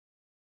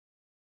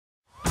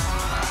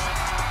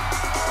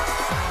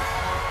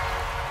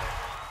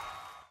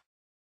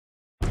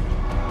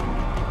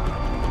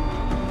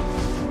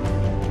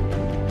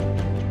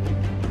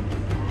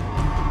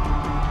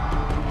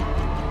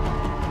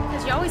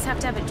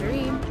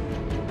dream.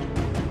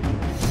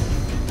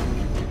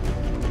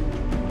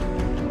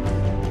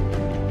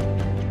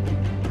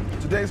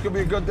 Today's gonna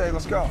be a good day.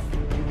 Let's go.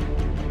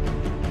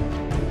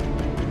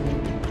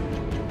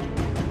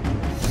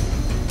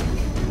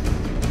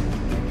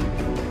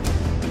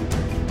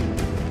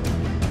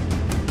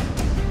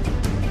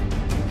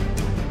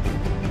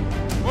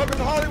 Welcome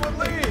to Hollywood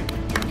League.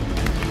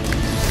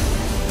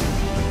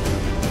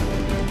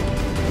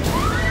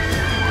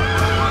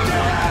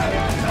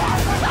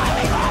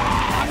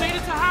 I made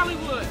it to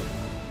Hollywood.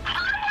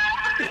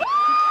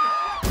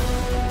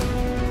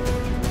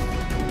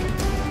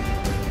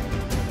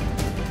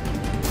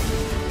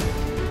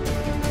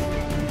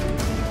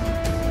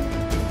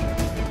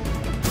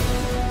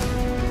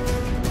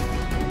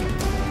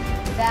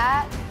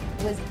 That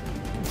was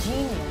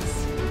genius.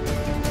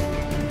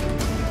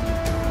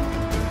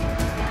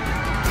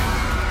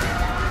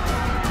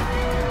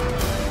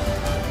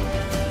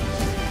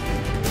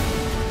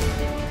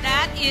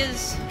 That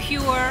is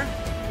pure,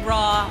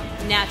 raw,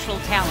 natural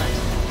talent.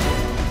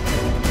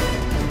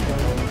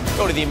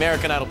 Go to the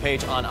American Idol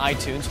page on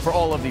iTunes for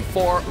all of the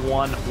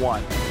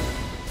 411.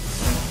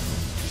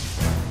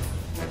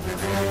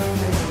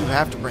 You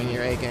have to bring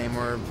your A game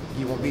or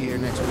you won't be here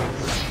next week.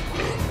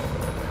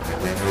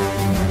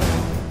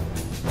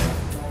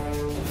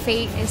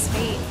 Fate is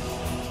fate.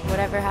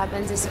 Whatever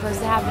happens is supposed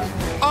to happen.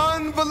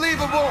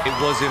 Unbelievable. It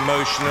was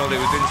emotional, it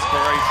was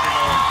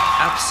inspirational,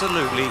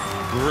 absolutely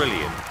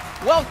brilliant.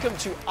 Welcome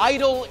to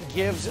Idol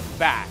Gives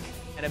Back.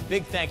 And a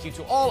big thank you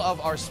to all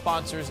of our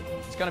sponsors.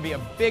 It's going to be a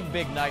big,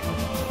 big night.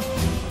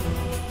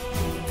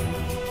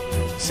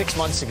 6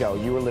 months ago,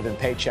 you were living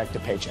paycheck to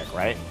paycheck,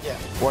 right? Yeah.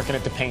 Working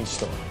at the paint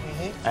store.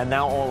 And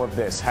now all of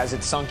this. Has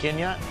it sunk in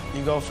yet?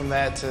 You go from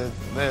that to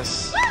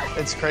this.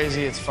 It's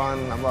crazy, it's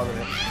fun, I'm loving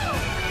it.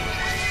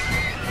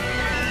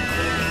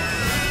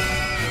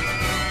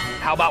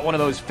 How about one of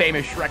those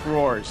famous Shrek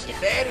roars?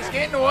 Daddy's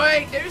getting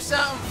away. Do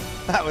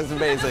something. That was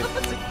amazing.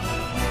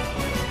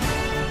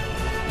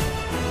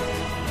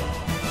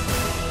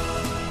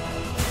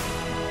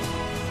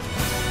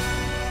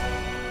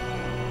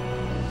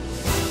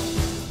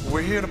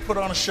 We're here to put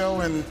on a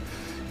show, and,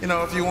 you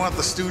know, if you want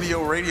the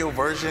studio radio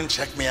version,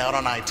 check me out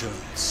on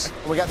iTunes.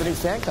 We got the new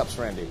fan cups,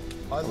 Randy.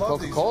 I love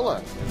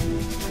Coca-Cola.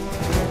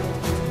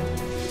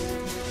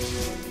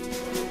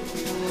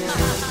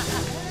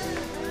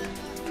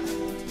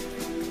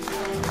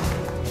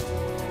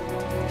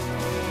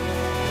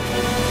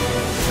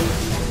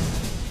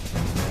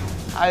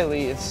 Hi,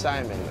 Lee, it's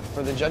Simon.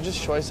 For the judge's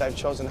choice, I've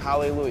chosen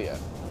Hallelujah.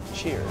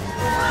 Cheers.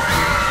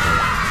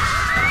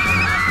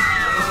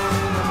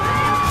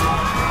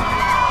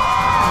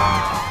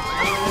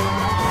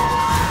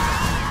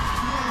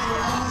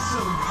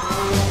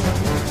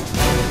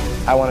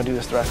 I want to do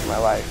this the rest of my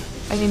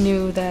life. I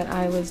knew that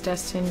I was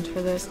destined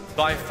for this.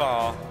 By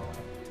far,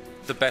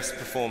 the best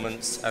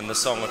performance and the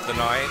song of the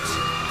night.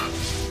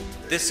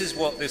 This is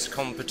what this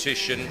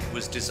competition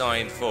was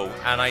designed for,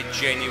 and I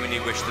genuinely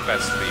wish the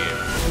best for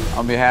you.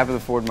 On behalf of the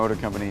Ford Motor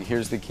Company,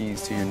 here's the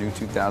keys to your new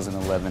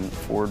 2011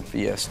 Ford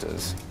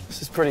Fiestas.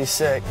 This is pretty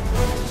sick.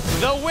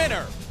 The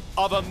winner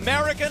of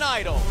American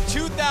Idol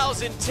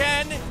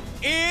 2010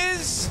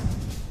 is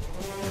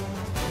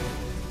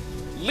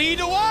Lee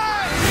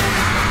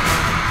DeWine.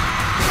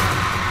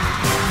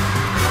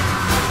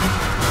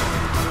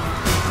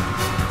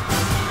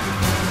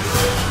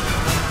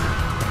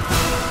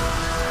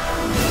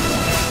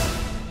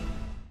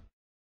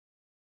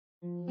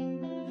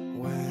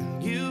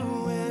 When you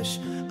wish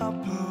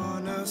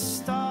upon a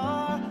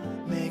star,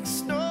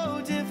 makes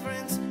no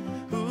difference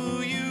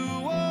who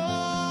you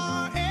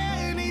are.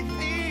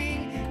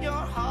 Anything your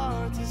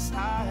heart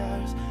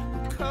desires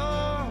will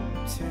come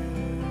to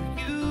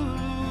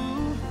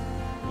you.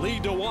 Lee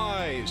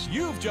DeWise,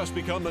 you've just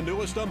become the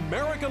newest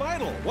American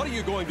Idol. What are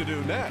you going to do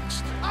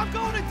next? I'm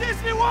going to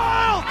Disney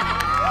World!